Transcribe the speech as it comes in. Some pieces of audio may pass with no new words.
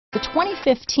The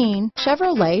 2015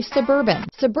 Chevrolet Suburban.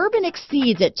 Suburban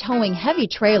exceeds at towing heavy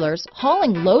trailers,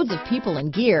 hauling loads of people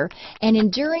and gear, and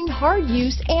enduring hard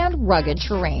use and rugged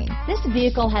terrain. This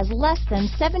vehicle has less than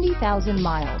 70,000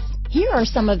 miles. Here are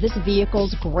some of this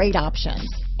vehicle's great options: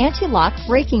 anti-lock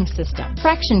braking system,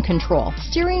 traction control,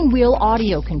 steering wheel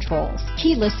audio controls,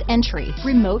 keyless entry,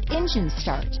 remote engine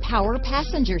start, power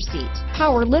passenger seat,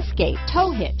 power liftgate,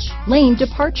 tow hitch, lane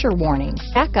departure warning,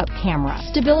 backup camera,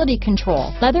 stability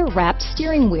control, leather-wrapped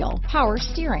steering wheel, power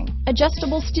steering,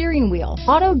 adjustable steering wheel,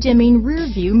 auto-dimming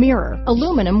rear-view mirror,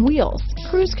 aluminum wheels,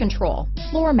 cruise control,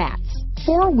 floor mats,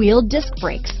 four-wheel disc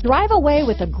brakes. Drive away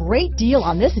with a great deal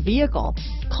on this vehicle.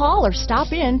 Call or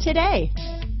stop in today.